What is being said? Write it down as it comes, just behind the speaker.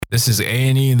This is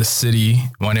A&E in the city.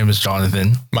 My name is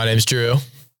Jonathan. My name's Drew.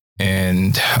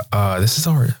 And this is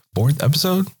our fourth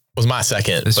episode. It was my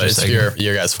second, but it's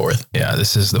your guys' fourth. Yeah,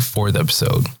 this is the fourth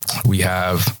episode. We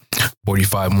have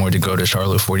 45 more to go to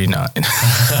Charlotte 49.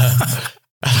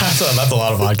 That's a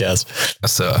lot of podcasts.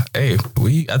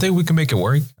 I think we can make it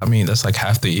work. I mean, that's like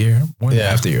half the year, more than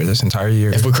half the year, this entire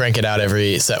year. If we crank it out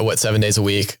every 7 days a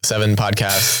week, 7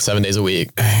 podcasts, 7 days a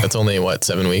week, that's only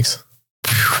 7 weeks.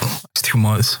 It's 2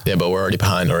 months. Yeah, but we're already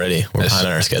behind already. We're behind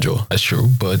on our schedule. That's true.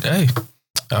 But hey,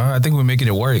 I think we're making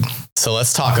it work. So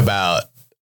let's talk about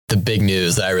the big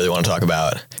news that I really want to talk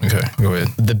about. Okay, go ahead.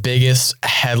 The biggest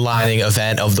headlining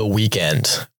event of the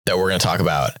weekend that we're going to talk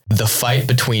about. The fight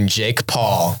between Jake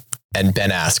Paul and Ben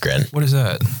Askren. What is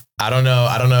that? I don't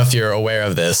know if you're aware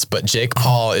of this, but Jake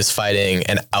Paul is fighting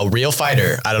a real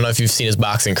fighter. I don't know if you've seen his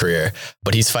boxing career,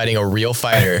 but he's fighting a real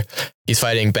fighter. He's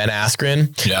fighting Ben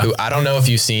Askren, who I don't know if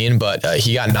you've seen, but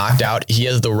he got knocked out. He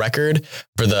has the record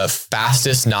for the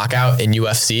fastest knockout in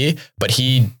UFC, but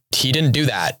he didn't do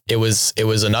that. It was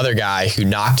another guy who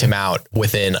knocked him out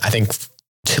within, I think,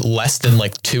 less than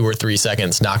 2 or 3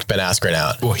 seconds, knocked Ben Askren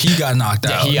out. Well, he got knocked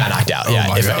out. Yeah, he got knocked out. Oh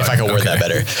if I could word that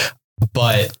better.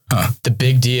 But the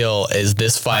big deal is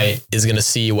this fight is going to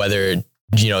see whether,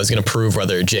 is going to prove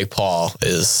whether Jake Paul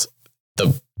is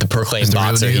the proclaimed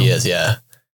boxer he is. Yeah.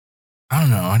 I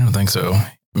don't know. I don't think so.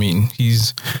 I mean,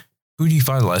 who did he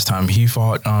fight last time? He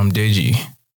fought Deji.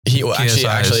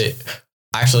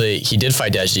 Actually, he did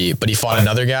fight Deji, but he fought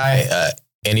another guy,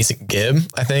 Anis Gibb,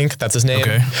 I think that's his name.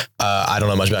 Okay. I don't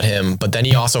know much about him, but then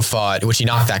he also fought, which he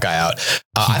knocked that guy out.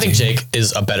 I think Jake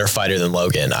is a better fighter than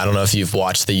Logan. I don't know if you've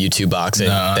watched the YouTube boxing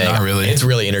thing. Not really. It's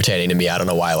really entertaining to me. I don't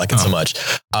know why I like it so much.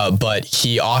 But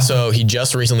he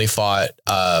just recently fought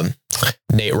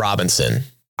Nate Robinson.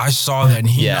 I saw that and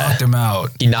he knocked him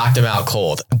out. He knocked him out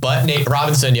cold. But Nate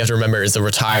Robinson, you have to remember, is a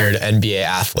retired NBA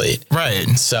athlete. Right.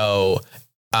 So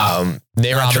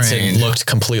Nate Robinson looked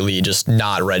completely just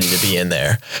not ready to be in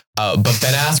there. But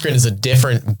Ben Askren is a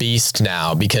different beast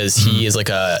now because he is like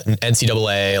a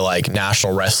NCAA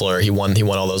national wrestler. He won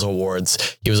all those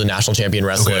awards. He was a national champion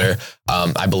wrestler. Okay.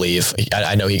 I believe.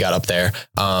 I know he got up there.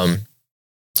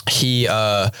 He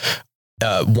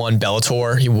won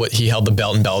Bellator. He held the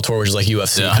belt in Bellator, which is like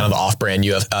UFC, kind of the off-brand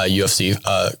UFC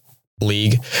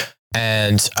league.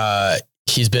 And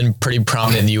he's been pretty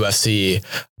prominent in the UFC.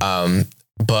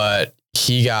 But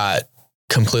he got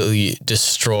completely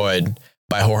destroyed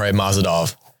by Jorge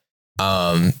Masvidal.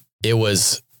 That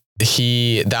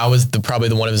was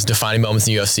probably one of his defining moments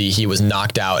in the UFC. He was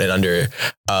knocked out in under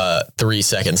 3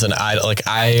 seconds. And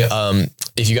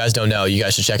if you guys don't know, you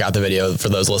guys should check out the video for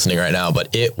those listening right now.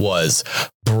 But it was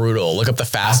brutal. Look up the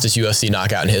fastest UFC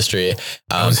knockout in history.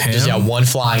 One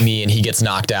flying knee and he gets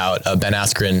knocked out. Ben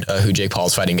Askren, who Jake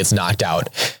Paul's fighting, gets knocked out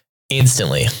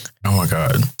instantly. Oh my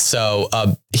God. So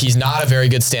he's not a very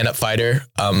good stand-up fighter.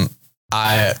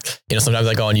 Sometimes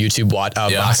I go on YouTube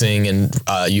boxing and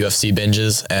UFC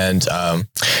binges, and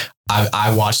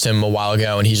I watched him a while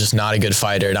ago, and he's just not a good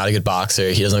fighter, not a good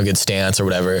boxer. He doesn't have a good stance or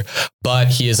whatever, but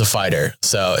he is a fighter.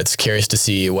 So it's curious to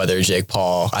see whether Jake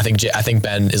Paul. I think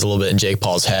Ben is a little bit in Jake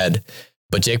Paul's head,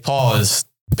 but Jake Paul has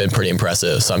been pretty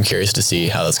impressive. So I'm curious to see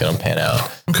how that's going to pan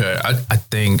out. Okay, I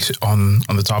think on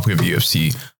the topic of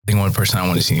UFC, I think one person I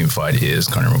want to see him fight is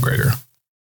Conor McGregor.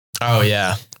 Oh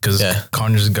yeah. Because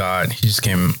Conor's he just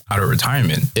came out of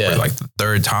retirement for the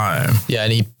third time. Yeah,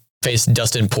 and he faced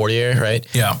Dustin Poirier, right?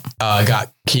 Yeah.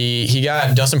 He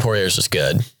got Dustin Poirier is just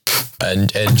good,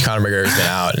 and Conor McGregor's been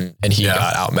out and he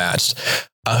got outmatched.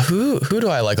 Who do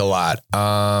I like a lot?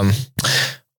 Let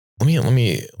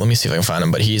me see if I can find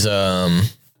him. But he's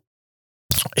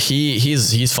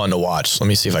he's fun to watch. Let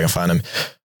me see if I can find him.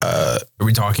 Are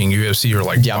we talking UFC or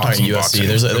I'm talking UFC. Boxing?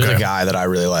 There's a guy that I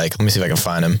really like. Let me see if I can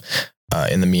find him.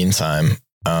 In the meantime,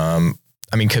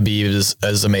 Khabib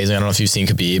is amazing. I don't know if you've seen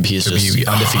Khabib. He's just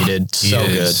undefeated.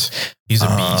 Good. He's a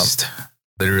beast.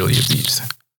 Literally a beast.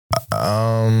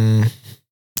 The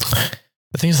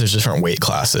thing is, there's different weight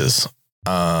classes.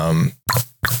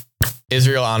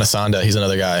 Israel Adesanya, he's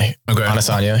another guy. Okay.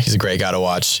 Adesanya, he's a great guy to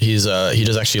watch. He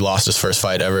just actually lost his first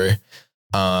fight ever,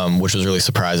 which was really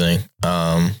surprising.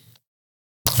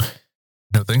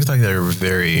 Things like that are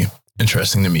very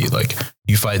interesting to me. Like,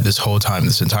 you fight this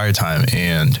entire time,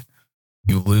 and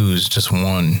you lose just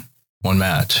one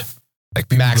match.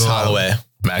 Like Max Holloway.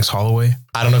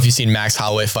 I don't know if you've seen Max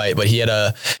Holloway fight, but he had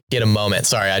a moment.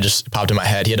 Sorry, I just popped in my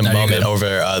head. He had a moment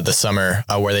over the summer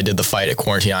where they did the fight at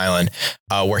Quarantine Island,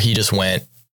 where he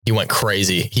went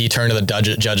crazy. He turned to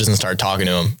the judges and started talking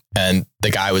to him, and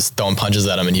the guy was throwing punches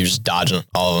at him, and he was just dodging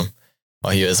all of them.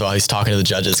 while he's talking to the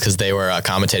judges because they were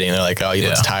commentating. And they're like, "Oh, he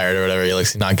looks tired or whatever. He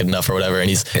looks not good enough or whatever." And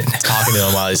he's talking to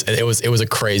them while it was a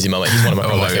crazy moment. He's one of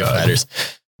my favorite fighters.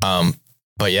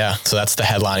 But yeah, so that's the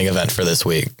headlining event for this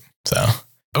week. So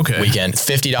weekend,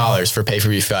 $50 for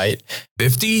pay-per-view fight.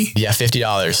 50? Yeah,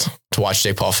 $50 to watch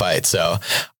Jake Paul fight. So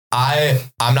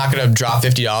I'm not going to drop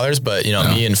 $50, but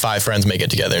me and 5 friends may get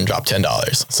together and drop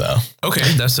 $10. So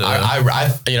that's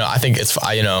I think it's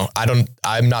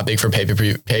I'm not big for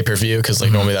pay-per-view because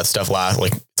normally that stuff lasts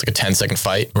like it's like a 10-second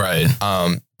fight. Right.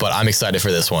 But I'm excited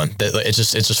for this one. It's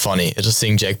just funny. It's just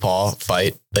seeing Jake Paul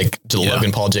fight, like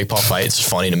Logan Paul, Jake Paul fight. It's just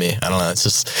funny to me. I don't know. It's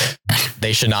just,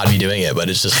 they should not be doing it, but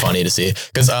it's just funny to see.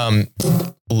 Cause,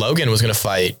 Logan was going to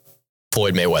fight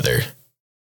Floyd Mayweather.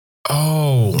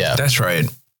 Oh, yeah, that's right.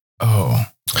 Oh,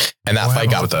 and that fight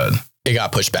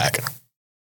got pushed back.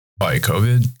 By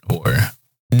COVID or?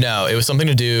 No, it was something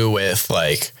to do with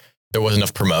like, there wasn't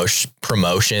enough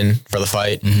promotion for the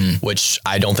fight, which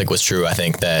I don't think was true. I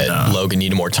think that Logan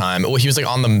needed more time. Well, he was like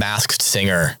on The Masked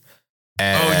Singer.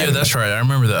 And yeah, that's right. I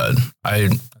remember that. I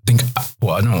think,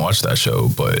 I didn't watch that show,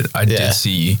 but I did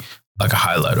see like a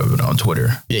highlight of it on Twitter.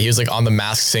 Yeah, he was like on The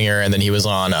Masked Singer, and then he was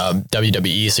on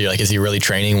WWE. So you're like, is he really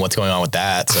training? What's going on with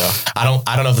that? So I don't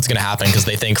know if it's going to happen because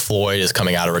they think Floyd is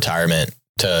coming out of retirement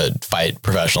to fight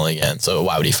professionally again. So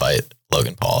why would he fight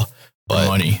Logan Paul? But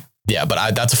money. Yeah,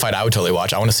 but that's a fight I would totally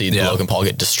watch. I want to see Logan Paul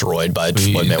get destroyed by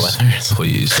Floyd Mayweather.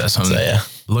 Please, that's something.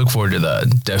 Look forward to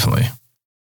that. Definitely.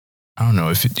 I don't know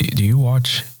if do you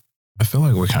watch? I feel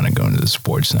like we're kind of going to the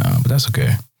sports now, but that's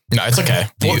okay. No, it's okay.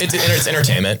 Well, it's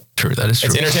entertainment. True, that is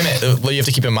true. It's entertainment. Well, you have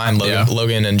to keep in mind,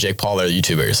 Logan and Jake Paul are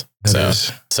YouTubers.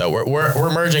 So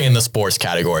we're merging in the sports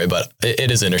category, but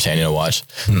it is entertaining to watch.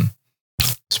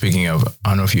 Speaking of, I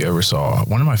don't know if you ever saw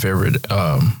one of my favorite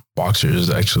boxers is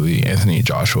actually Anthony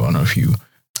Joshua. I don't know if you.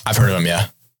 I've heard of him. Yeah,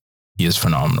 he is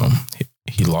phenomenal.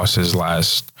 He lost his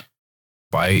last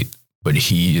fight, but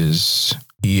he is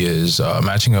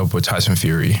matching up with Tyson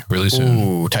Fury really soon.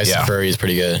 Ooh, Tyson Fury is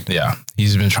pretty good. Yeah,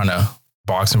 he's been trying to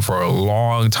box him for a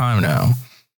long time now,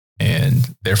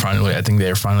 and I think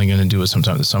they're finally going to do it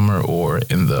sometime this summer or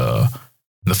in the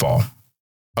fall.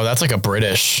 Oh, that's like a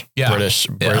British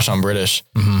on British.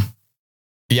 Mm-hmm.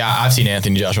 Yeah, I've seen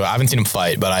Anthony Joshua. I haven't seen him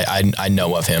fight, but I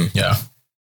know of him. Yeah,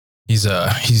 he's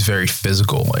very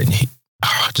physical, and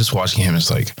just watching him is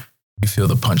like you feel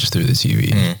the punches through the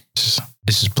TV. It's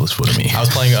just blissful to me. I was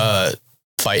playing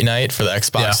Fight Night for the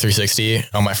Xbox 360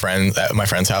 at my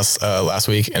friend's house last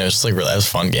week, and it was just like really, it was a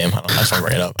fun game. I just want to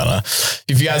bring it up. I don't know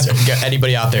if you guys get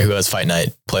anybody out there who has Fight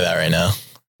Night, play that right now.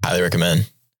 Highly recommend.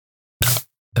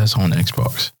 That's on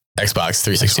Xbox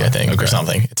 360, I think, or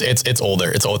something. It's older.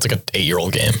 It's like an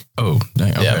 8-year-old game. Oh,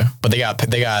 dang, okay. Yeah, but they got.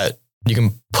 You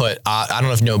can put. I don't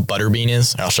know if you know what Butterbean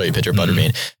is. I'll show you a picture of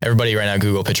Butterbean. Everybody right now,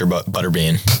 Google picture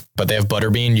Butterbean. But they have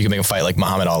Butterbean. You can make him fight like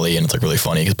Muhammad Ali, and it's like really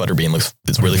funny because Butterbean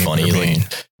it's really funny.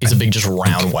 He's a big, just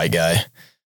round white guy.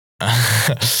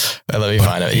 Let me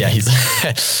find it. Yeah,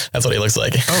 that's what he looks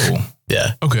like. Oh,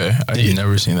 yeah. Okay, I've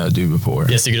never seen that dude before.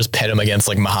 Yeah, so you can just pit him against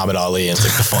like Muhammad Ali, and it's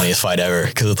like the funniest fight ever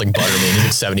because it's like Butterbean.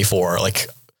 He's like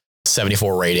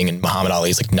 74 rating, and Muhammad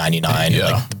Ali's like 99. Yeah.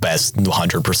 Like the best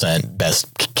 100%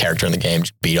 best character in the game.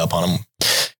 Just beat up on him.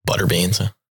 Butterbean. So.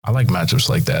 I like matchups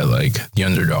like that, like the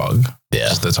underdog. Yeah,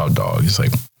 just the top dog. It's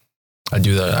like I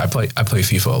do that. I play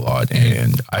FIFA a lot,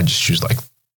 and I just choose like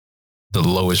the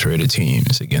lowest rated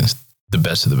teams against the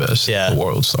best of the best. Yeah, the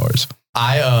world stars.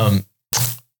 FIFA.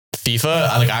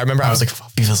 I remember I was like,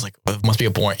 FIFA's like, it must be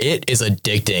a boring. It is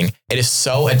addicting. It is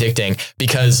so addicting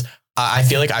because I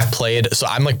feel like I've played. So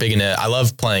I'm like big into. I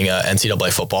love playing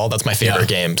NCAA football. That's my favorite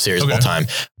game series of all time.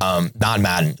 Not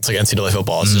Madden. It's like NCAA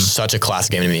football. It's just such a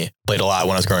classic game to me. Played a lot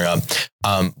when I was growing up.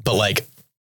 But like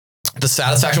the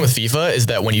satisfaction with FIFA is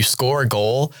that when you score a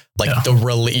goal, like the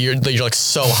relief, you're like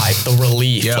so hyped. The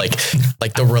relief,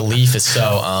 like the relief is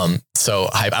so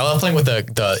hype. I love playing with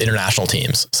the international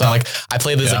teams. So like I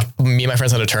played this like me and my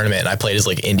friends had a tournament and I played as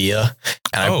like India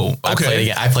and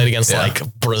I played against like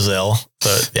Brazil.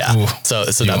 So Ooh, so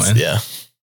that's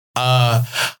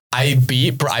I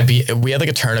beat we had like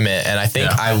a tournament and I think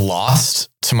I lost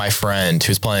to my friend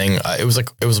who's playing it was a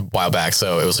while back,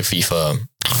 so it was like FIFA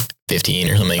 15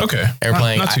 or something. Okay. And we're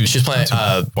playing she's playing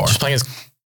as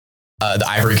the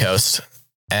Ivory Coast.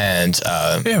 And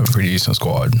they have a pretty decent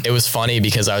squad. It was funny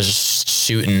because I was just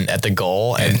shooting at the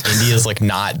goal, and India's like they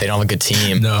don't have a good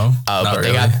team. No, but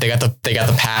really. they got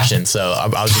the passion. So I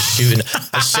was just shooting.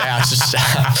 I was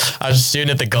just shooting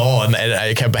at the goal, and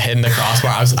I kept hitting the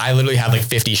crossbar. I literally had like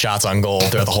 50 shots on goal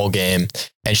throughout the whole game,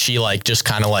 and she like just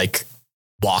kind of like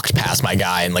walked past my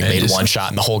guy and like And made just- one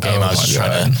shot in the whole game. Oh I was my just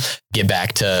trying to get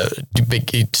back to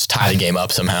just tie the game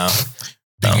up somehow.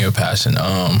 Speaking of passion,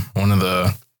 one of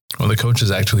the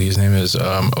coaches, actually, his name is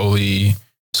Oli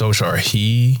Solskjaer.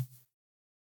 He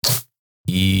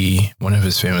one of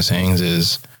his famous sayings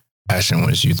is passion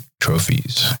wins youth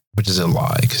trophies, which is a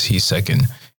lie because he's second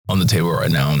on the table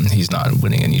right now and he's not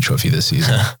winning any trophy this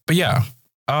season. But yeah,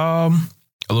 a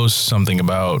little something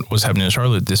about what's happening in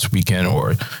Charlotte this weekend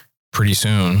or pretty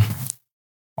soon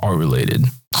are related.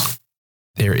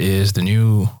 There is the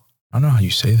new, I don't know how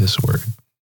you say this word.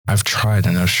 I've tried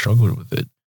and I've struggled with it.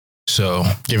 So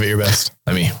Give it your best.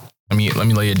 let me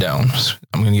lay it down.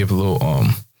 I'm gonna give a little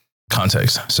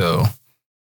context. So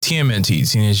TMNT,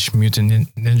 Teenage Mutant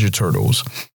Ninja Turtles.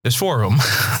 There's 4 of them.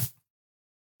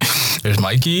 There's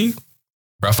Mikey,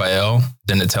 Raphael,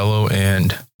 Donatello,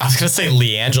 and I was gonna say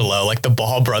Leangelo, like the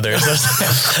Ball brothers.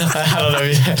 I don't know,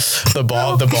 the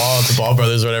Ball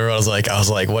brothers, or whatever. I was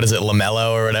like, what is it,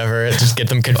 Lamello or whatever? Just get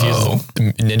them confused.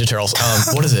 Ninja Turtles.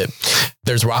 What is it?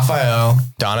 There's Raphael,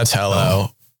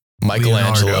 Donatello,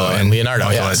 Michelangelo, and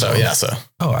Leonardo. So.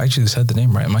 Oh, I actually said the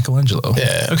name right, Michelangelo.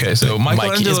 Yeah. Okay, so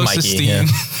Michelangelo, Mikey, Sistine,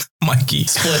 Mikey,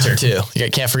 Splinter too.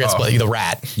 You can't forget Splinter, the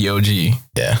rat. Yoji,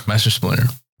 Yeah. Master Splinter.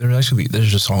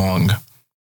 There's a song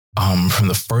from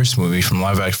the first movie, from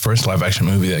first live action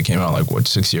movie that came out like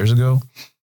 6 years ago.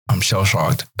 I'm Shell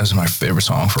Shocked. That's my favorite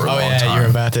song for a long time. You're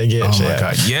about to get. Oh my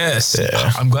god, yes!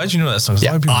 Yeah. I'm glad you know that song.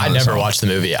 Yeah, I never watched the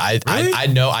movie. I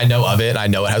know of it. I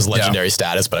know it has legendary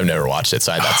status, but I've never watched it.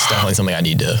 So that's definitely something I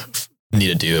need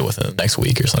to do within the next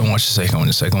week or I something. watched the second one.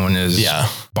 The second one is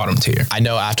bottom tier. I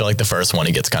know after like the first one,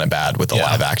 it gets kind of bad with the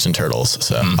live action turtles.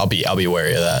 So I'll be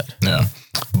wary of that. Yeah,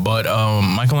 but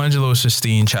Michelangelo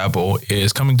Sistine Chapel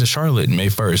is coming to Charlotte May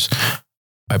 1st.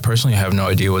 I personally have no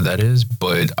idea what that is,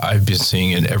 but I've been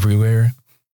seeing it everywhere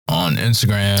on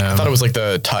Instagram. I thought it was like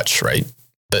the touch, right?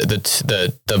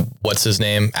 The what's his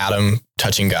name? Adam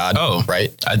touching God. Oh,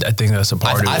 right. I think that's a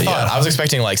part of it. I was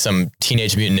expecting like some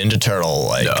Teenage Mutant Ninja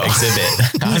Turtle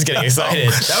exhibit. I was getting excited.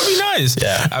 That would be nice.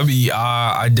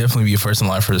 Yeah. I'd definitely be first in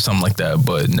line for something like that,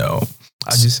 but no.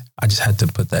 I just had to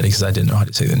put that because I didn't know how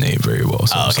to say the name very well.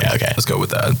 So okay. Let's go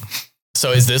with that.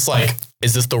 So is this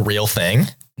the real thing?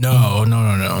 No.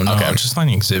 Okay. It's just like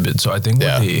an exhibit. So I think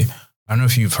I don't know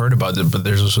if you've heard about it, but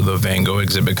there's also the Van Gogh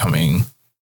exhibit coming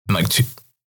in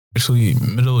actually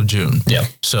middle of June. Yeah.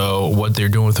 So what they're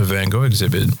doing with the Van Gogh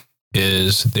exhibit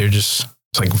is it's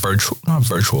like not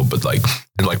virtual, but like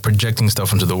they're like projecting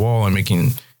stuff onto the wall and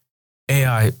making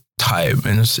AI type.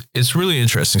 And it's really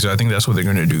interesting. So I think that's what they're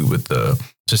going to do with the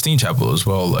Sistine Chapel as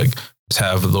well. Like just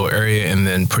have a little area and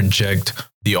then project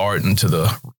the art into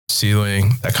the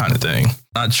ceiling, that kind of thing.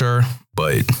 Not sure,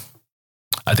 but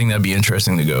I think that'd be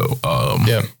interesting to go.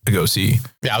 To go see.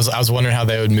 Yeah, I was wondering how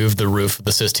they would move the roof of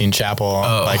the Sistine Chapel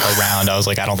around. I was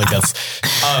like, I don't think that's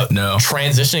no.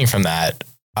 Transitioning from that,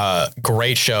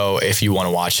 great show if you want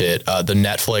to watch it. The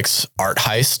Netflix art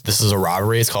heist. This is a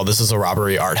robbery. It's called This is a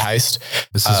Robbery Art Heist.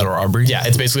 This is a robbery. Yeah,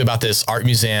 it's basically about this art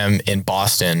museum in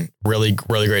Boston. Really,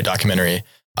 really great documentary.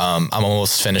 I'm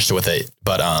almost finished with it,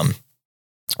 but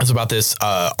it's about this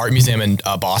art museum in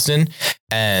Boston,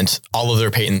 and all of their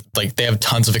they have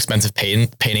tons of expensive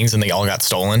paintings, and they all got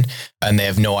stolen, and they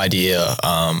have no idea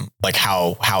how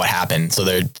it happened. So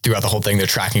they're throughout the whole thing, they're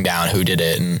tracking down who did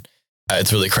it, and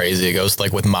it's really crazy. It goes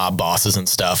like with mob bosses and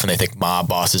stuff, and they think mob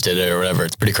bosses did it or whatever.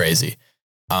 It's pretty crazy.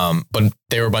 But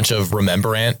they were a bunch of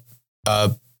Rembrandt.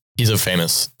 He's a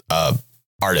famous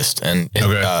artist, and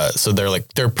so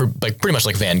they're pretty much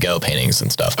like Van Gogh paintings and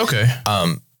stuff. Okay.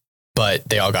 But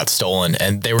they all got stolen,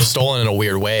 and they were stolen in a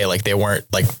weird way. Like they weren't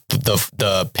like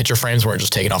the picture frames weren't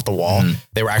just taken off the wall. Mm.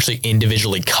 They were actually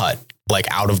individually cut, like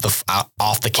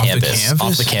off the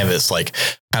canvas, like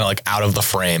kind of like out of the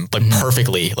frame, like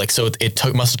perfectly. Like, so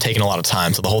it must have taken a lot of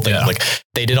time. So the whole thing, like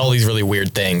they did all these really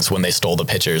weird things when they stole the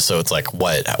pictures. So it's like,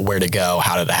 where to go?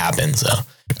 How did it happen? So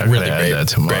really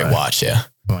great watch. Yeah.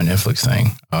 My Netflix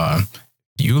thing.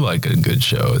 You like a good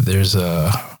show.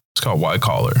 It's called White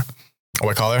Collar.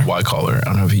 White Collar? White Collar. I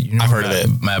don't know if you know. I've heard of it.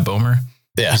 Matt Bomer.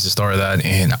 Yeah. He's the star of that.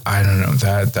 And I don't know,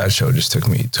 that show just took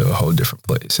me to a whole different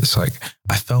place. It's like,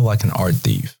 I felt like an art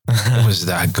thief. It was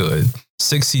that good.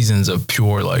 6 seasons of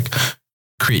pure like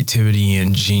creativity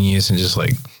and genius and just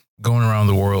like going around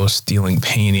the world, stealing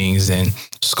paintings and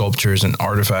sculptures and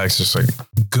artifacts. It's like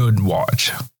good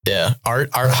watch. Yeah. Art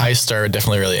heists are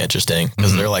definitely really interesting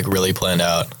because they're like really planned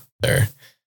out. They're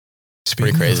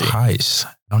pretty crazy. Heists.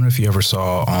 I don't know if you ever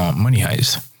saw Money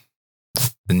Heist.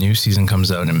 The new season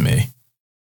comes out in May.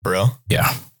 For real? Yeah.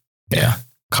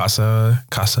 Casa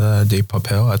de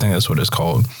Papel. I think that's what it's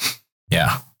called.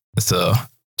 Yeah. It's a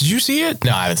Did you see it?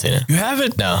 No, I haven't seen it. You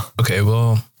haven't? No. Okay,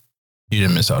 well, you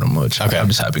didn't miss out on much. Okay. I'm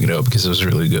just hyping it up because it was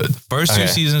really good. First two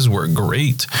seasons were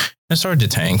great. It started to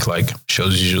tank like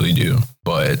shows usually do.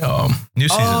 But new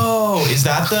season. Oh, is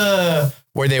that the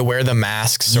where they wear the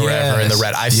masks or whatever in the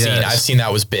red? I've seen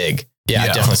that was big. Yeah,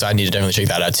 definitely. So I need to definitely check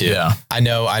that out too. Yeah. I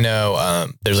know.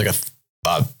 There's like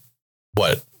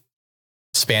what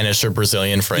Spanish or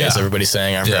Brazilian phrase everybody's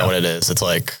saying. I forgot what it is. It's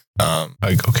like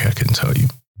okay, I couldn't tell you.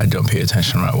 I don't pay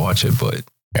attention when I watch it, but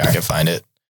I can find it.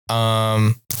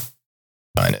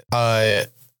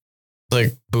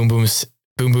 Like boom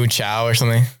boom chow or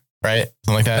something, right?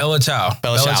 Something like that. Bella Ciao,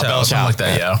 something like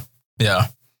that. Yeah.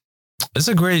 It's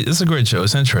a great show.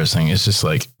 It's interesting. It's just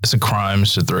like it's a crime,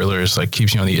 it's a thriller. It's like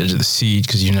keeps you on the edge of the seat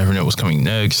because you never know what's coming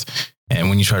next. And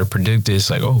when you try to predict it, it's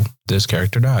like, oh, this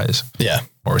character dies. Yeah.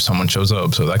 Or someone shows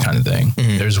up. So that kind of thing.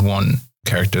 Mm-hmm. There's one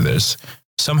character that's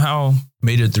somehow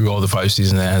made it through all the 5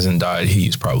 seasons that hasn't died.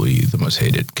 He's probably the most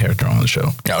hated character on the show.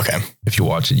 Okay. If you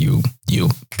watch it, you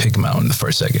pick him out in the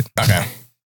first second. Okay.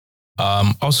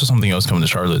 Also something else coming to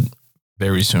Charlotte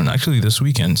very soon. Actually, this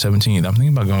weekend, 17th. I'm thinking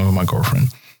about going with my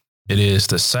girlfriend. It is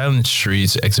the Silent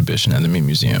Streets exhibition at the Meme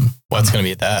Museum. What's going to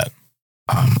be at that?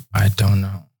 I don't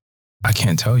know. I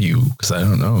can't tell you because I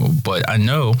don't know, but I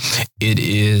know it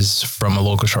is from a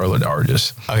local Charlotte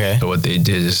artist. Okay. So what they did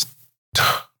is,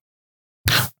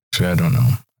 actually, I don't know.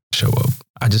 Show up.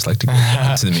 I just like to go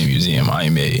to the Mint Museum.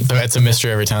 So it's a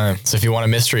mystery every time. So if you want a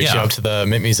mystery, show up to the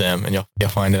Mint Museum and you'll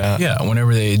find it out. Yeah,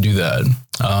 whenever they do that.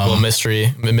 Little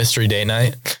mystery date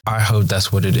night. I hope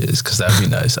that's what it is because that'd be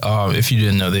nice. If you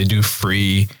didn't know, they do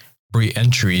free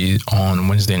entry on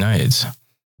Wednesday nights.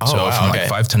 From like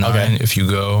 5 to 9, if you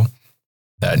go.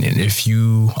 That and if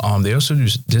you they also do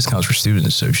discounts for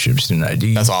students. So if you ship student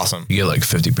ID, that's awesome. You get like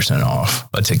 50% off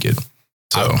a ticket.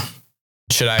 So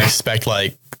should I expect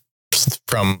like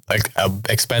from like a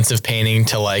expensive painting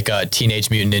to like a Teenage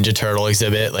Mutant Ninja Turtle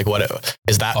exhibit? Like what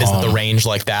is that? Is the range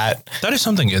like that? That is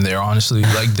something in there, honestly.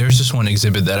 Like there's this one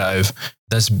exhibit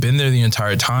that's been there the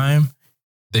entire time.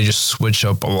 They just switch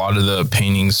up a lot of the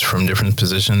paintings from different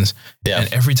positions. Yeah.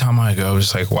 And every time I go,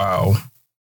 it's like, wow,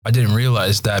 I didn't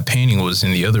realize that painting was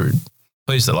in the other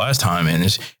place the last time. And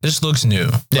it just looks new.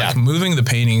 Yeah. Like moving the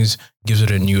paintings gives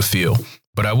it a new feel.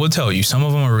 But I will tell you, some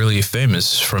of them are really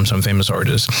famous from some famous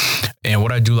artists. And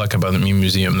what I do like about the Meme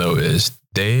Museum, though, is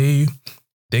they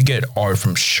get art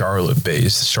from Charlotte,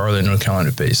 North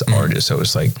Carolina-based artists. So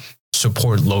it's like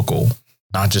support local,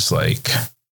 not just like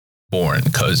foreign.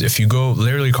 Because if you go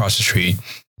literally across the street,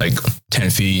 like 10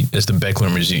 feet, is the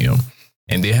Beckler Museum.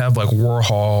 And they have like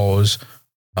Warhols,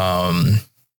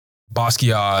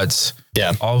 Basquiat's,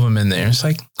 all of them in there. It's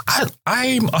like,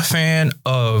 I'm a fan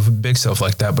of big stuff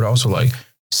like that, but also like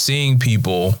seeing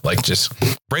people, like just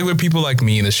regular people like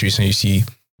me in the streets and you see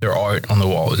their art on the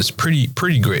wall is pretty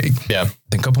great. Yeah.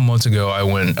 A couple months ago, I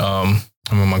went, I'm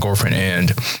with my girlfriend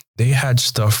and they had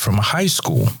stuff from high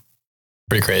school.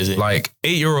 Pretty crazy. Like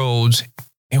 8-year-olds.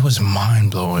 It was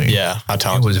mind blowing. Yeah. How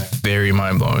talented. It was very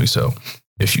mind blowing. So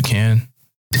if you can,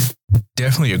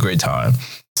 definitely a great time.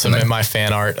 So my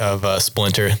fan art of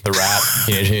Splinter, the rat,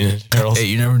 Teenage Mutant Ninja Turtles. Hey,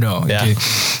 you never know. Yeah.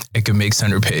 It could make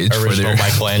center page. Original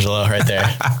Michelangelo right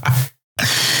there.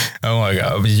 Oh my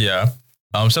God. But yeah.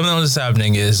 Something else that's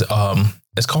happening is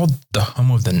it's called the Hum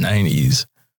of the 90s.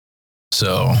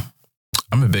 So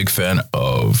I'm a big fan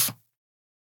of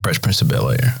Fresh Prince of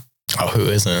Bel-Air. Oh, who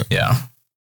isn't? Yeah.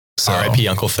 So, R.I.P.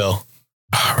 Uncle Phil.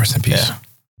 Rest in peace. Yeah.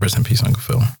 Rest in peace, Uncle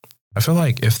Phil. I feel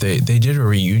like if they did a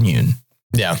reunion.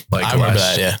 Yeah. Like I remember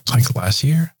that. Yeah. Like last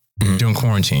year during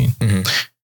quarantine. Mm-hmm.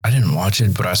 I didn't watch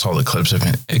it, but I saw the clips of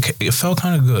it. It felt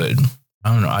kind of good.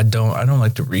 I don't know. I don't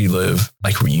like to relive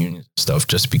like reunions and stuff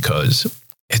just because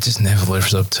it just never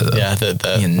lives up to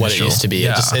the what it used to be.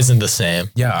 Yeah. It just isn't the same.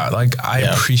 Yeah. Like I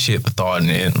appreciate the thought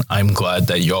and I'm glad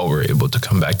that y'all were able to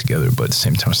come back together. But at the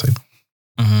same time, it's like,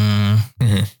 I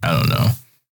don't know.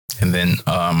 And then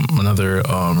another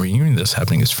reunion that's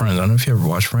happening is Friends. I don't know if you ever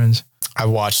watched Friends. I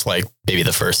watched like maybe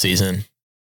the first season.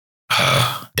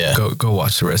 Yeah. Go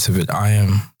watch the rest of it. I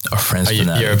am a Friends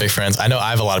fanatic. You're a big Friends. I know I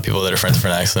have a lot of people that are Friends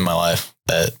fanatics in my life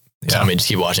that tell me to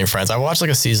keep watching Friends. I watched like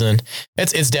a season.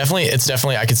 It's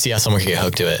definitely I could see how someone could get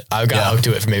hooked to it. I got hooked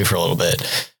to it for a little bit.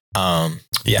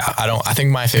 I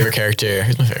think my favorite character,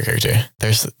 who's my favorite character?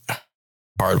 There's a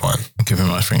hard one. I'm giving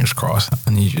my fingers crossed.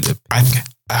 I need you to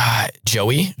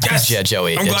Joey? Yes. Yeah,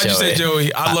 Joey. I'm glad you said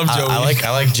Joey. I love Joey.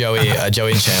 I like Joey,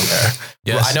 Joey and Chandler.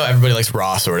 Yes. Well, I know everybody likes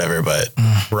Ross or whatever, but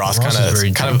Ross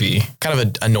kind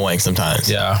of annoying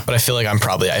sometimes. Yeah. But I feel like I'm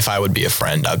probably, if I would be a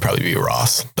friend, I'd probably be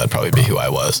Ross. That'd probably be who I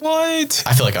was. What?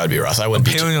 I feel like I would be Ross. I wouldn't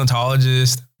be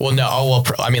paleontologist. Well, no. Oh, well,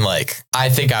 I mean, like, I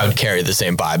think I would carry the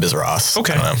same vibe as Ross.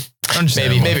 Okay. I don't know.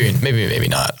 Maybe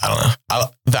not. I don't know.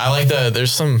 I like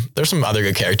there's some other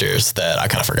good characters that I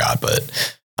kind of forgot,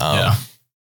 but yeah.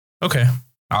 Okay.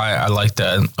 I like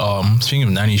that. Speaking of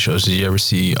 90s shows, did you ever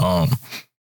see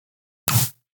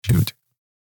shoot.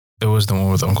 It was the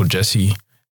one with Uncle Jesse,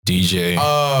 DJ.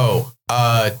 Oh,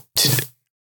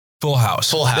 Full House.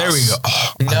 Full House. There we go.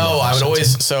 Oh, no, I would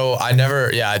always. Too. So I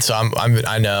never. Yeah. So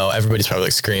I know everybody's probably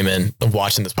like screaming,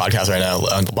 watching this podcast right now.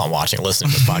 I'm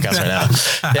listening to this podcast right now.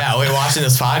 Yeah, we're watching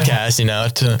this podcast. You know.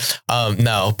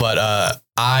 No, but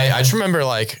I just remember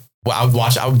like. Well,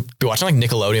 I would be watching like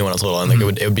Nickelodeon when I was little, and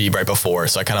like it would be right before.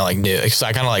 So I kind of like knew. So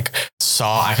I kind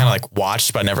of like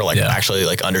watched, but I never like actually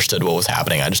like understood what was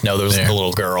happening. I just know there was like a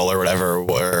little girl or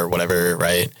whatever,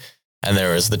 right? And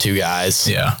there was the two guys.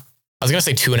 Yeah. I was going to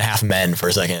say 2.5 Men for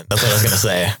a second. That's what I was going to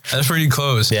say. That's pretty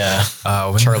close. Yeah.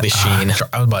 Charlie Sheen.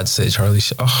 I was about to say Charlie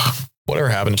Sheen. Oh. Whatever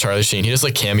happened to Charlie Sheen? He does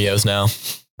like cameos now.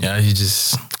 Yeah, I think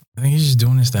he's just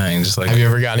doing his thing. Just like. Have you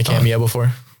ever gotten a cameo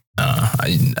before? Do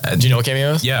you know what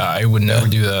cameo is? Yeah, I would never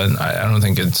do that. I don't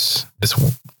think it's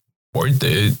worth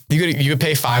it. You could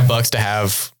pay $5 to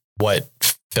have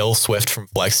Phil Swift from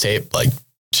Flex Tape like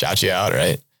shout you out,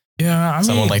 right? Yeah,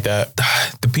 someone like that.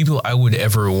 The people I would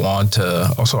ever want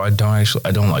to. Also, I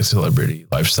don't like celebrity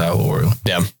lifestyle or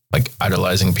like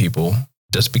idolizing people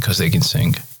just because they can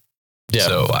sing. Yeah.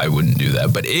 So I wouldn't do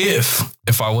that. But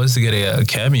if I was to get a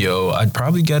cameo, I'd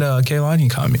probably get a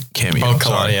Kehlani cameo. Oh,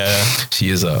 Kehlani, yeah. She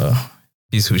is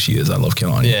she's who she is. I love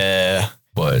Kehlani. Yeah.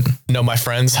 But no, my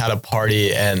friends had a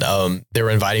party and they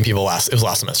were inviting people it was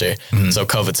last semester. Mm-hmm. So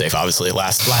COVID safe, obviously.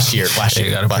 Last year.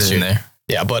 You gotta put it in there.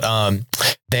 Yeah, but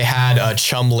they had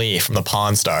Chum Lee from the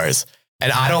Pawn Stars.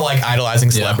 And I don't like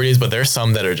idolizing celebrities, but there's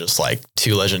some that are just like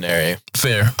too legendary.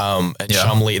 Fair. And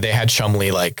Chum Lee, they had Chum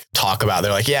Lee like talk about,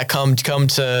 they're like, yeah, come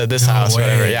to this house, or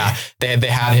whatever. Yeah. They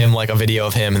had him like a video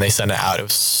of him and they sent it out. It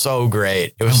was so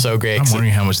great. It was so great. I'm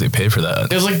wondering how much they paid for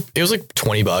that. It was like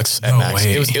 $20 at max.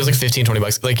 Way. It was like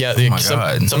 $15-$20. Like, yeah, some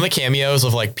of the cameos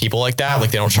of like people like that,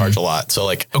 like they don't charge a lot. So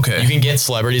like, you can get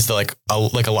celebrities that like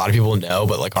a lot of people know,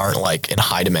 but like aren't like in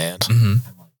high demand. Mm-hmm.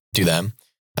 Do them.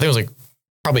 I think it was like,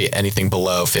 probably anything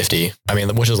below 50. I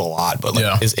mean, which is a lot, but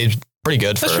like it's pretty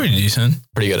good. That's pretty decent.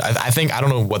 Pretty good. I think, I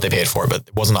don't know what they paid for, but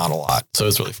it wasn't on a lot. So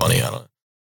it's really funny. I don't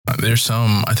know. There's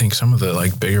I think some of the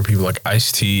like bigger people like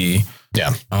Ice-T.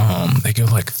 Yeah. They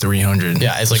give like 300.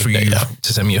 Yeah. It's like for you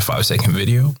to send me a 5-second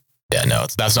video. Yeah, no,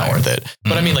 that's not worth it.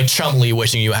 But I mean, like Chum Lee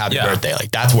wishing you a happy birthday, like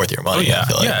that's worth your money. Oh, yeah. I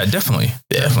feel like. Yeah, definitely.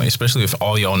 Yeah. Definitely. Especially if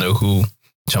all y'all know who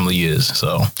Chum Lee is.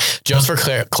 So just for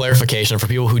clarification for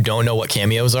people who don't know what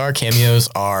cameos are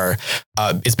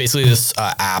it's basically this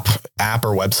app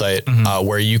or website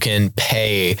where you can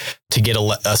pay to get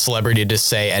a celebrity to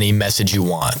say any message you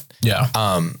want. Yeah.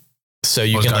 So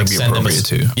you can like send them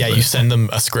you send them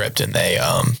a script and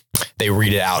they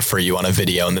read it out for you on a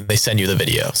video and then they send you the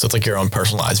video. So it's like your own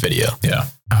personalized video. Yeah.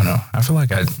 I don't know. I feel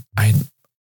like I'd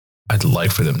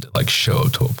like for them to like show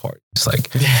up to a party. It's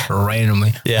like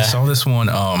randomly. Yeah. I saw this one,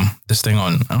 this thing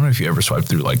on, I don't know if you ever swipe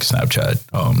through like Snapchat,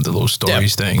 the little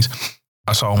stories things.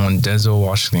 I saw one, Denzel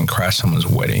Washington crash someone's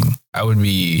wedding. That'd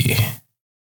be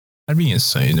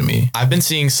insane to me. I've been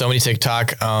seeing so many TikTok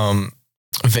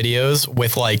videos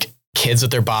with like kids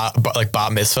at their bat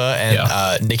mitzvah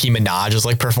and Nicki Minaj is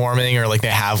like performing, or like they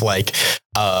have like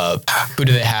who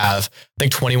do they have? I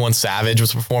think 21 Savage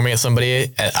was performing at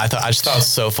somebody, and I just thought it was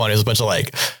so funny. It was a bunch of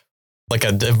like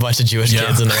a bunch of Jewish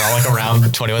kids, and they're all like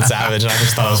around 21 Savage, and I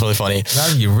just thought it was really funny.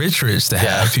 That'd be rich to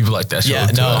have people like that.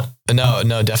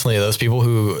 No, definitely those people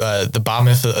who the bat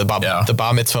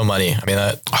mitzvah money. I mean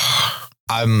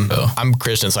I'm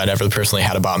Christian, so I never personally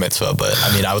had a bat mitzvah, but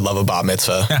I mean, I would love a bat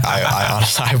mitzvah. I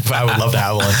honestly, I would love to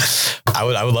have one.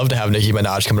 I would love to have Nicki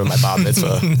Minaj come to my bat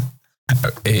mitzvah.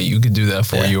 Hey, you could do that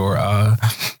for your, I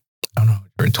don't know,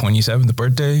 your 27th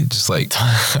birthday. Just like,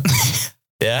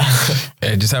 yeah,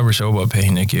 just have her show up. Hey,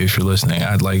 Nikki, if you're listening,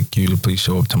 I'd like you to please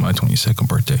show up to my 22nd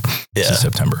birthday. Yeah, this is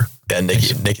September. Yeah,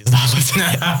 Nikki's not listening.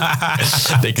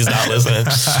 Nikki's not listening.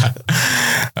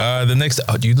 The next,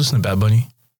 do you listen to Bad Bunny?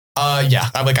 Yeah,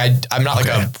 I'm not like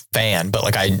a fan,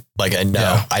 but I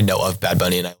know of Bad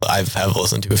Bunny, and I have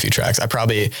listened to a few tracks.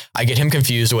 I get him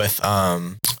confused with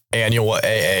Annual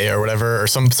AA or whatever, or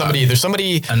somebody. There's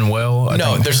somebody.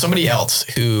 There's somebody else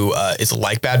who is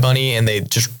like Bad Bunny, and they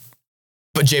just.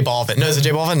 But J Balvin. No, is it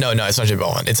J Balvin? No, it's not J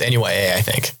Balvin. It's Annual AA, I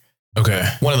think. Okay,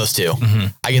 one of those two. Mm-hmm.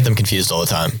 I get them confused all the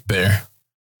time. Fair.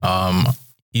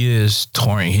 He is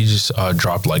touring. He just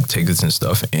dropped like tickets and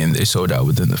stuff, and they sold out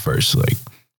within the first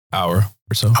hour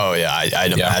or so. Oh yeah,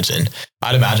 I'd imagine.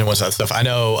 I'd imagine what's that stuff. I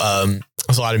know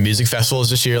there's a lot of music festivals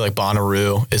this year. Like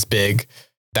Bonnaroo is big.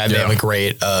 They have a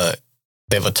great, they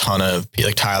have a ton of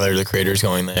like Tyler, the creator's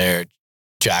going there.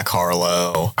 Jack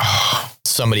Harlow,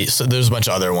 so there's a bunch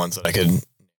of other ones that I could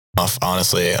off,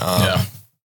 honestly.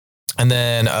 And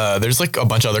then there's like a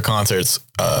bunch of other concerts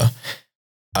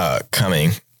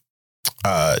coming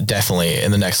definitely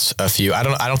in the next few. I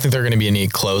don't think there are going to be any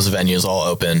closed venues all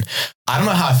open. I don't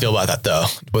know how I feel about that though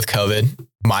with COVID.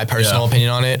 My personal opinion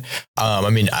on it. I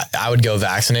mean, I would go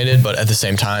vaccinated, but at the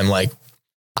same time, like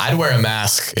I'd wear a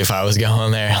mask if I was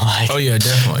going there. Like, oh yeah,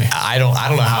 definitely. I don't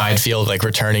know how I'd feel like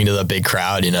returning to the big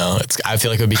crowd. You know, I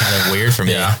feel like it would be kind of weird for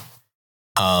me.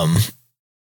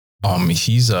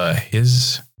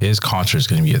 His concert is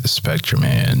going to be at the Spectrum,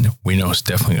 and we know it's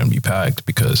definitely going to be packed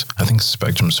because I think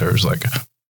Spectrum serves like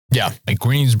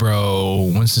Greensboro,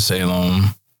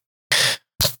 Winston-Salem,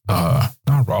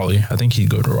 not Raleigh. I think he'd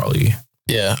go to Raleigh.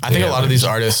 Yeah, I think a lot of these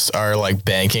artists are like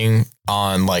banking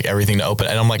on like everything to open,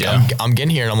 and I'm like, I'm getting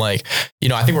here, and I'm like, you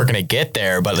know, I think we're gonna get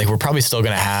there, but like we're probably still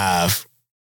gonna have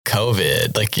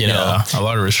COVID, like you know, a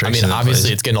lot of restrictions. I mean,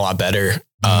 obviously it's getting a lot better,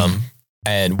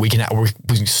 and we can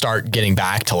start getting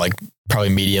back to like probably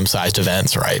medium-sized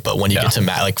events, right? But when you get to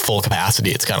like full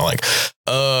capacity, it's kind of like,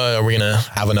 are we gonna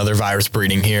have another virus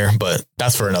breeding here? But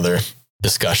that's for another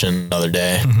discussion, another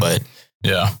day. But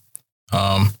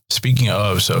speaking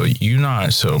of,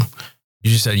 you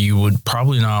just said you would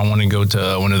probably not want to go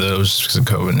to one of those because of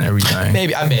COVID and everything.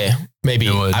 Maybe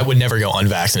I would never go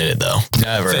unvaccinated though.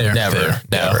 Never.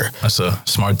 Yeah, that's a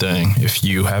smart thing. If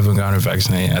you haven't gotten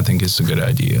vaccinated, I think it's a good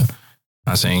idea.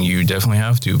 Not saying you definitely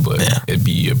have to, but it'd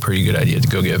be a pretty good idea to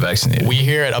go get vaccinated. We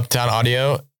here at Uptown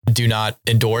Audio do not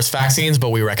endorse vaccines, but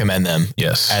we recommend them.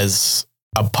 Yes. As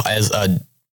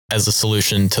a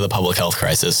solution to the public health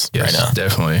crisis right now.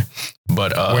 Definitely.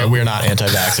 But we're not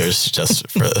anti-vaxxers,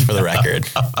 just for the record.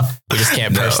 We just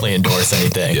can't personally endorse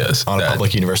anything on a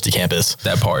public university campus.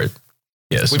 That part.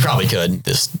 Yes. We probably could,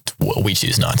 just we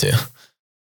choose not to.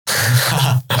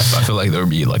 I feel like there would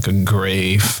be like a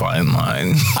gray fine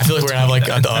line. I feel like we're gonna have like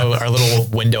our little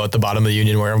window at the bottom of the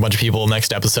union where a bunch of people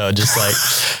next episode just like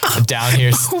down here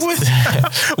with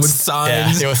signs. With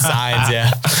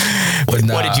signs.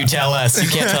 What did you tell us? You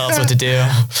can't tell us what to do.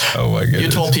 Oh my goodness.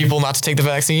 You told people not to take the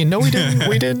vaccine. No, we didn't.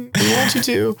 We want you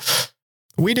to.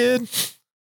 We did.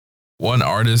 One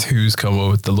artist who's come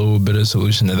up with a little bit of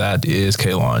solution to that is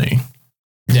Kehlani.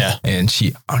 Yeah. And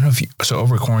I don't know if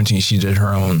over quarantine, she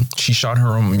shot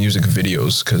her own music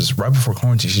videos because right before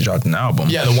quarantine, she dropped an album.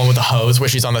 Yeah. The one with the hose where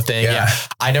she's on the thing. Yeah.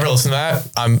 I never listened to that.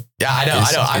 I know.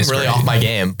 I'm really off my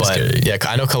game, but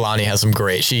I know Kehlani has some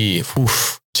great, she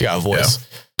got a voice.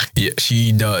 Yeah,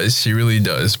 she does. She really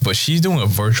does. But she's doing a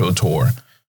virtual tour.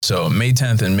 So May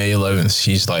 10th and May 11th,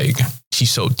 she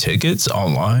sold tickets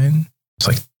online. It's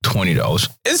like $20.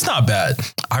 It's not bad.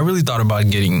 I really thought about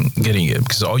getting it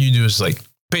because all you do is like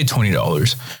pay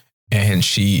 $20 and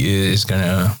she is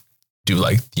gonna do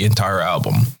like the entire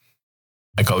album,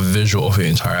 like a visual of the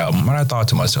entire album. And I thought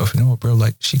to myself, you know what, bro,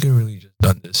 like she could really just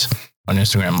done this on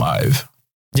Instagram Live.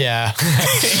 Yeah.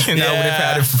 And I would have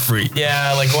had it for free.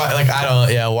 Yeah. Like why? Like I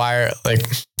don't. Yeah. Why? Like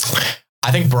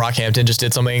I think Brockhampton just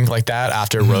did something like that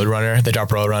after Roadrunner. They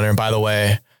dropped Roadrunner. And by the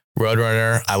way,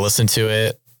 Roadrunner, I listened to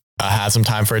it. I had some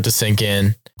time for it to sink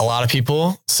in. A lot of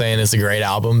people saying it's a great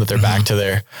album, that they're back to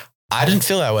their. I didn't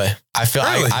feel that way. I feel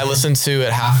I listened to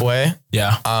it halfway.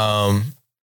 Yeah.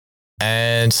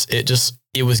 And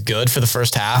it was good for the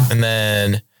first half, and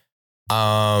then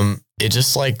it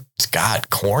just like got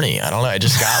corny. I don't know. It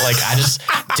just got like I just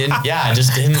didn't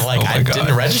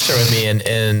register with me,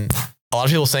 and a lot of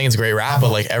people saying it's great rap,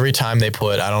 but like every time they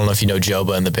put, I don't know if you know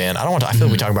Joba in the band. I feel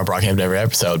like we talk about Brockhampton every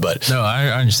episode, but no, I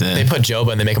understand. They put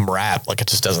Joba and they make him rap. Like it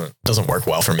just doesn't work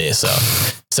well for me. So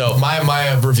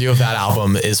my review of that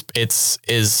album is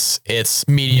it's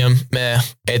medium, meh.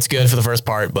 It's good for the first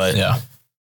part, but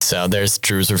So there's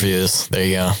Drew's reviews. There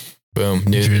you go. Boom.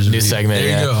 New segment.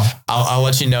 There you go. I'll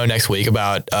let you know next week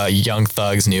about Young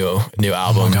Thug's new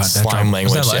album, Slime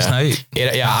Language. Was that last night?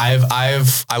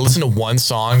 I listened to one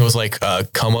song. It was like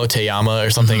Como Te Llama or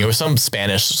something. It was some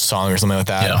Spanish song or something like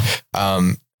that.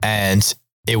 Yeah. And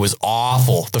it was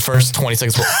awful. The first 20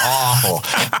 seconds were awful.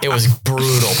 It was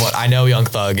brutal. But I know Young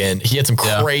Thug, and he had some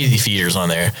crazy features on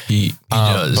there. He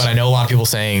does. But I know a lot of people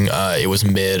saying it was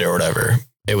mid or whatever.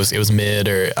 It was mid,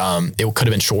 or it could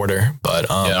have been shorter, but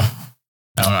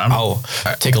I'll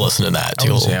take a listen to that.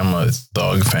 I'm a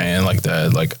Thug fan like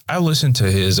that. Like I listen to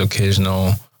his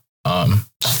occasional popping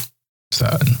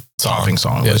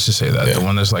song. Let's just say that the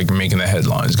one that's like making the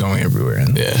headlines, going everywhere.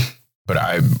 And but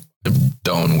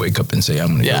don't wake up and say I'm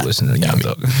gonna go listen to Young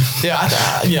Thug.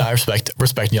 I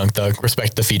respect Young Thug.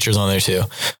 Respect the features on there too.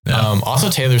 Yeah. Also,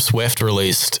 Taylor Swift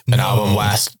released an album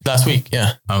last week.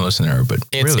 Yeah, I'm listening to her, but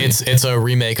it's a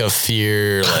remake of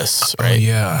Fearless, right? Oh,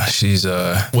 yeah, she's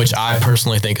which I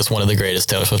personally think is one of the greatest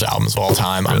Taylor Swift albums of all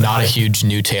time. I'm not a huge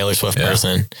new Taylor Swift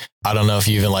person. I don't know if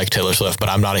you even like Taylor Swift, but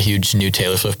I'm not a huge new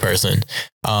Taylor Swift person.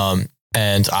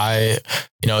 And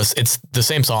it's the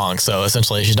same song. So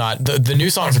essentially she's not, the new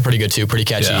songs are pretty good too, pretty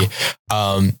catchy.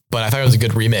 Yeah. But I thought it was a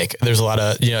good remake. There's a lot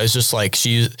of, it's just like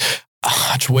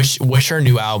I wish her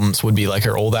new albums would be like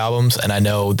her old albums. And I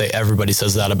know everybody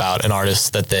says that about an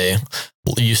artist that they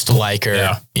used to like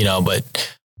her,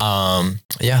 but I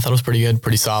thought it was pretty good,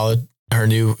 pretty solid. Her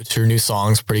new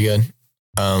song's pretty good.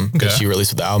 Because she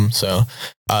released the album. So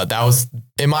that was,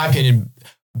 in my opinion,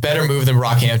 better move than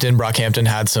Brockhampton. Brockhampton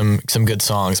had some good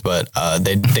songs, but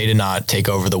they did not take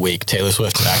over the week. Taylor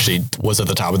Swift actually was at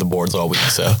the top of the boards all week.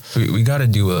 So we got to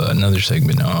do another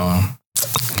segment.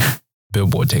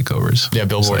 Billboard takeovers. Yeah,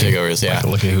 Billboard takeovers. Yeah,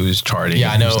 look at who's charting.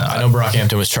 Yeah, I know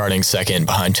Brockhampton was charting second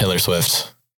behind Taylor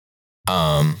Swift.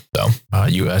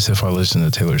 You asked if I listen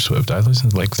to Taylor Swift. I listen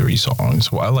to like 3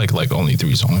 songs. Well, I like only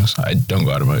 3 songs. I don't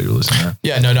go out of my way to listen to her.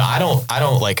 Yeah, no, I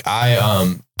don't like,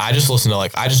 I just listen to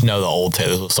I just know the old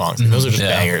Taylor Swift songs. Mm-hmm. Those are just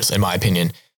bangers in my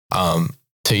opinion. To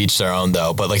each their own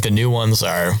though. But like the new ones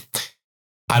I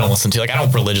don't listen to, I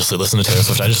don't religiously listen to Taylor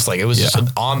Swift. I just it was just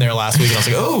on there last week and I was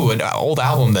like, oh, an old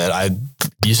album that I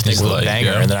used to think was a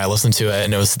banger. And then I listened to it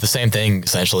and it was the same thing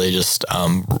essentially, just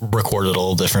recorded a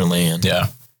little differently. And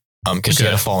because she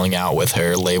had a falling out with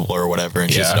her label or whatever,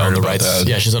 and she doesn't own the rights. That.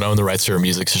 Yeah, she doesn't own the rights to her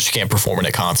music, so she can't perform it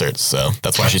at concerts. So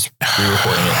that's why she's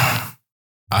re-recording it.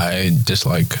 I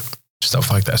dislike stuff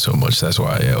like that so much. That's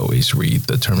why I always read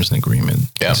the terms and agreement,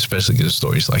 especially because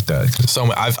stories like that.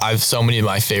 So I've so many of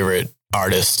my favorite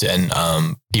artists and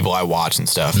people I watch and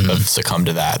stuff have succumbed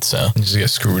to that. So you just get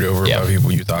screwed over by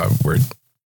people you thought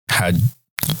had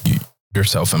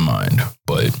yourself in mind,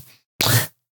 but.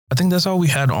 I think that's all we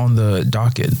had on the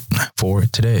docket for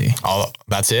today. Oh,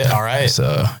 that's it? All right.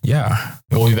 So,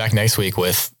 we'll be back next week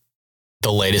with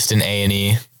the latest in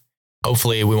A&E.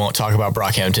 Hopefully we won't talk about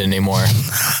Brockhampton anymore.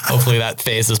 Hopefully that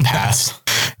phase is past.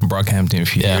 Brockhampton,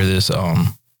 if you hear this,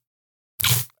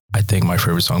 I think my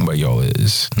favorite song by y'all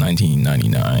is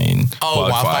 1999. Oh,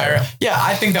 Wildfire. Yeah,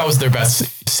 I think that was their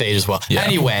best stage as well. Yeah.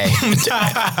 Anyway,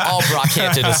 all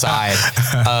Brockhampton aside,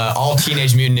 all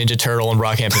Teenage Mutant Ninja Turtle and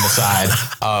Brockhampton aside,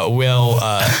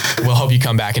 we'll hope you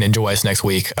come back and enjoy us next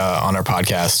week on our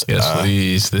podcast. Yes,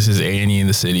 please. This is A&E in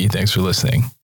the City. Thanks for listening.